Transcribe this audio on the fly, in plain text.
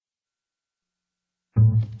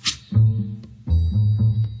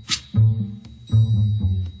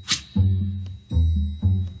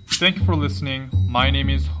Thank you for listening. My name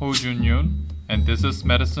is Ho Jun Yoon, and this is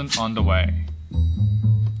Medicine on the Way.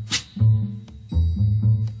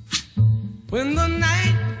 When the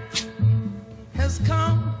night has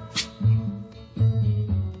come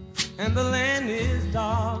and the land is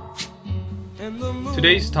dark and the moon.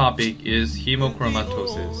 Today's topic is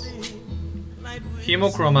hemochromatosis.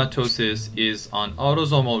 Hemochromatosis is an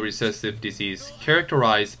autosomal recessive disease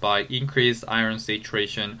characterized by increased iron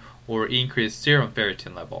saturation or increased serum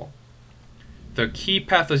ferritin level. The key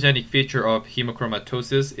pathogenic feature of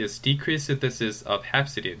hemochromatosis is decreased synthesis of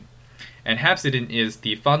hepcidin, and hepcidin is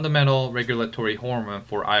the fundamental regulatory hormone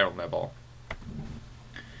for iron level.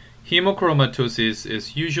 Hemochromatosis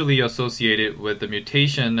is usually associated with the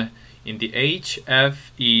mutation in the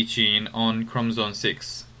HFE gene on chromosome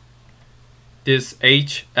 6. This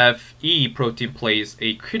HFE protein plays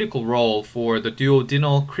a critical role for the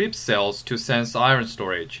duodenal crypt cells to sense iron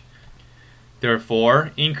storage.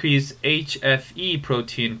 Therefore, increased HFE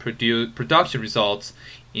protein production results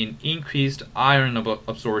in increased iron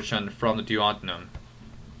absorption from the duodenum.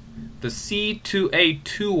 The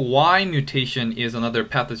C2A2Y mutation is another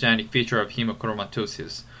pathogenic feature of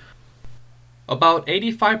hemochromatosis. About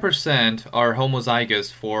 85% are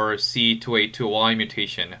homozygous for C2A2Y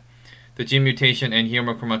mutation. The gene mutation and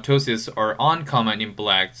hemochromatosis are uncommon in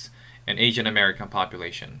blacks and Asian American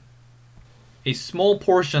population. A small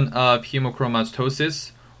portion of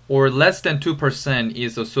hemochromatosis, or less than 2%,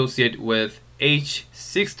 is associated with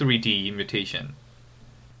H63D mutation.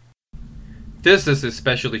 This is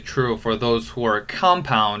especially true for those who are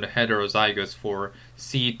compound heterozygous for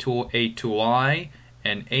C2A2Y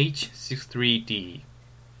and H63D.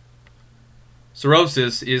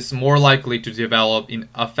 Cirrhosis is more likely to develop in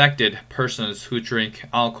affected persons who drink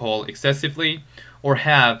alcohol excessively or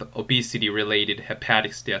have obesity-related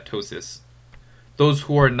hepatic steatosis. Those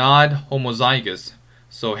who are not homozygous,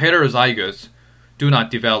 so heterozygous, do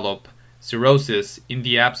not develop cirrhosis in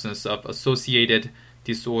the absence of associated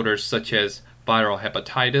disorders such as viral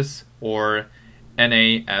hepatitis or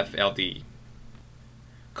NAFLD.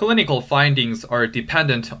 Clinical findings are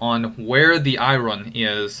dependent on where the iron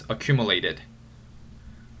is accumulated.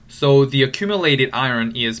 So the accumulated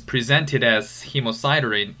iron is presented as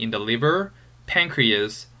hemosiderin in the liver,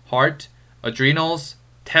 pancreas, heart, adrenals,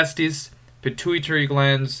 testes, pituitary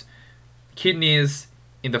glands, kidneys,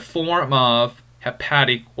 in the form of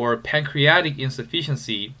hepatic or pancreatic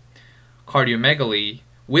insufficiency, cardiomegaly,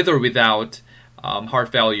 with or without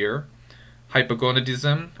heart failure,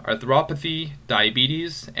 hypogonadism, arthropathy,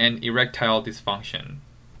 diabetes, and erectile dysfunction.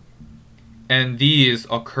 And these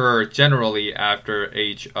occur generally after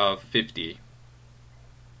age of 50.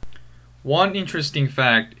 One interesting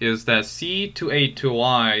fact is that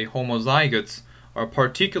C2A2Y homozygotes are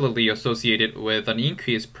particularly associated with an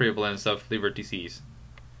increased prevalence of liver disease.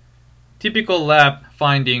 Typical lab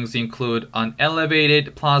findings include an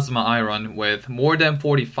elevated plasma iron with more than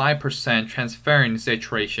 45% transferrin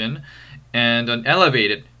saturation and an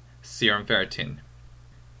elevated serum ferritin.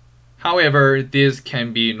 However, this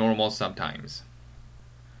can be normal sometimes.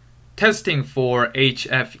 Testing for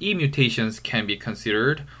HFE mutations can be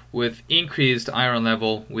considered with increased iron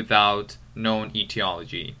level without known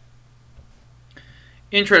etiology.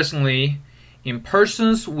 Interestingly, in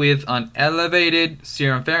persons with an elevated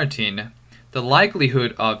serum ferritin, the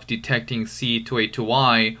likelihood of detecting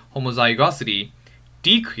C2A2Y homozygosity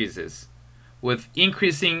decreases with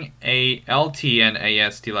increasing ALT and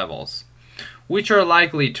AST levels, which are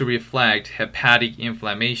likely to reflect hepatic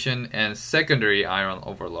inflammation and secondary iron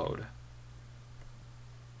overload.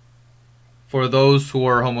 For those who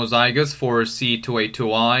are homozygous for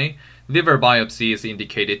C2A2Y, liver biopsy is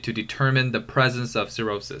indicated to determine the presence of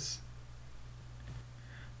cirrhosis.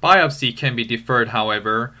 Biopsy can be deferred,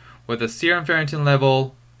 however, with a serum ferritin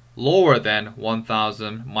level lower than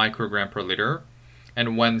 1,000 microgram per liter,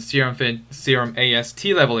 and when serum AST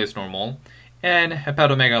level is normal, and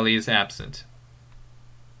hepatomegaly is absent.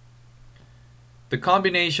 The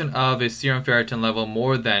combination of a serum ferritin level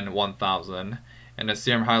more than 1,000 and a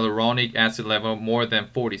serum hyaluronic acid level more than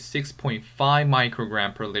 46.5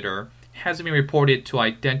 microgram per liter has been reported to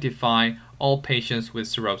identify all patients with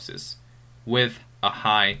cirrhosis, with a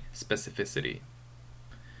high specificity.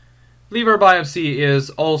 Liver biopsy is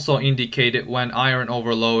also indicated when iron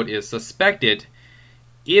overload is suspected,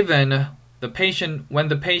 even when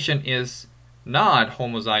the patient is not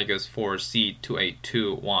homozygous for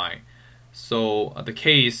C2A2Y. So the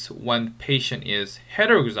case when the patient is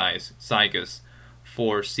heterozygous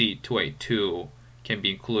for C2A2 can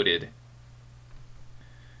be included.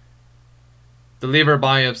 The liver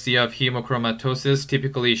biopsy of hemochromatosis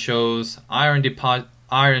typically shows iron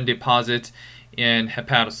deposit in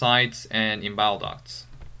hepatocytes and in bile ducts.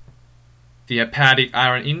 The hepatic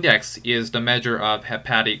iron index is the measure of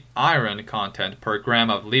hepatic iron content per gram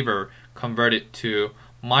of liver converted to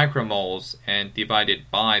micromoles and divided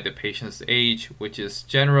by the patient's age, which is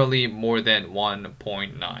generally more than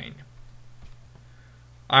 1.9.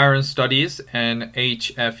 Iron studies and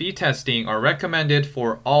HFE testing are recommended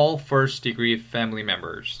for all first-degree family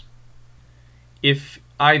members. If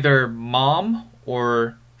either mom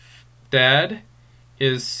or dad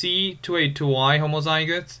is C282Y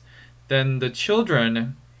homozygotes, then the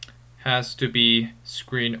children has to be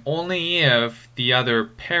screened only if the other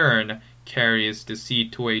parent carries the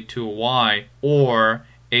C282Y or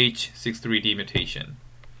H63D mutation.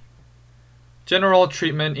 General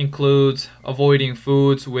treatment includes avoiding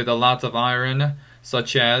foods with a lot of iron,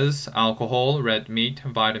 such as alcohol, red meat,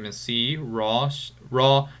 vitamin C, raw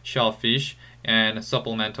shellfish, and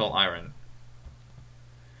supplemental iron.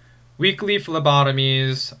 Weekly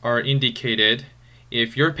phlebotomies are indicated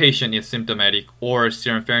if your patient is symptomatic or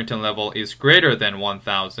serum ferritin level is greater than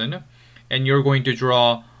 1,000, and you're going to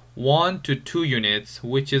draw 1 to 2 units,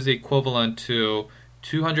 which is equivalent to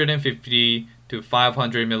 250 to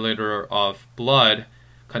 500 milliliter of blood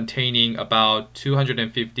containing about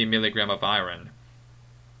 250 milligram of iron.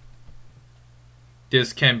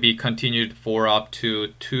 This can be continued for up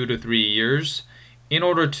to 2 to 3 years in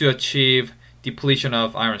order to achieve depletion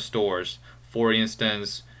of iron stores. For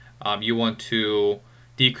instance, you want to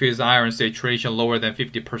decrease iron saturation lower than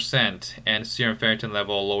 50% and serum ferritin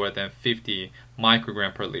level lower than 50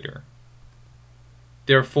 microgram per liter.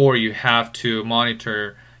 Therefore, you have to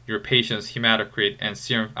monitor your patient's hematocrit and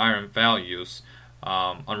serum iron values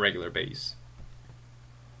on regular basis.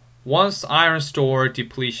 Once iron store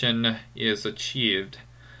depletion is achieved,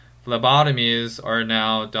 phlebotomies are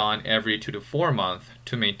now done every 2 to 4 months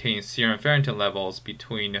to maintain serum ferritin levels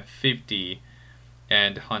between 50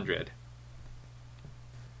 and 100.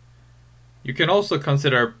 You can also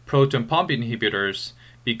consider proton pump inhibitors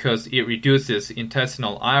because it reduces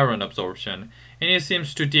intestinal iron absorption and it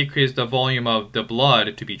seems to decrease the volume of the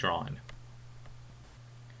blood to be drawn.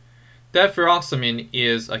 Deferoxamine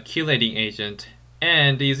is a chelating agent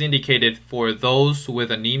and is indicated for those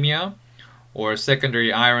with anemia or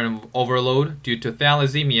secondary iron overload due to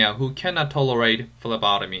thalassemia who cannot tolerate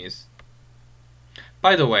phlebotomies.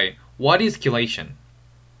 By the way, what is chelation?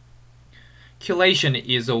 Chelation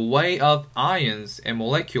is a way of ions and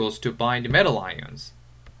molecules to bind metal ions.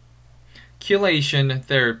 Chelation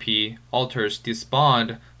therapy alters this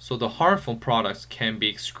bond so the harmful products can be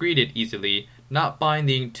excreted easily, not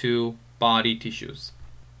binding to body tissues.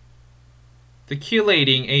 The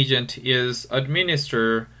chelating agent is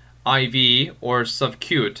administered IV or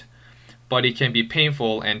subcute, but it can be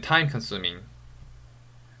painful and time-consuming.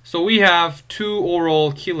 So we have 2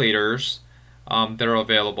 oral chelators that are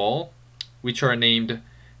available, which are named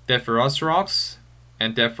deferoxamine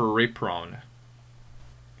and deferriprone.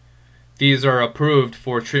 These are approved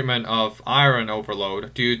for treatment of iron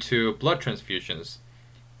overload due to blood transfusions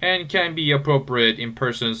and can be appropriate in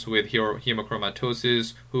persons with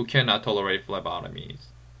hemochromatosis who cannot tolerate phlebotomies.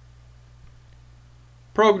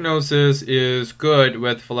 Prognosis is good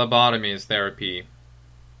with phlebotomies therapy.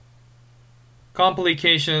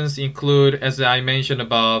 Complications include, as I mentioned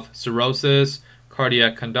above, cirrhosis,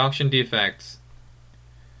 cardiac conduction defects.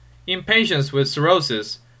 In patients with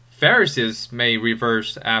cirrhosis, varices may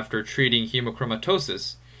reverse after treating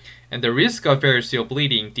hemochromatosis, and the risk of variceal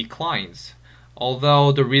bleeding declines,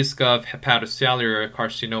 although the risk of hepatocellular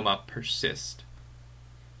carcinoma persists.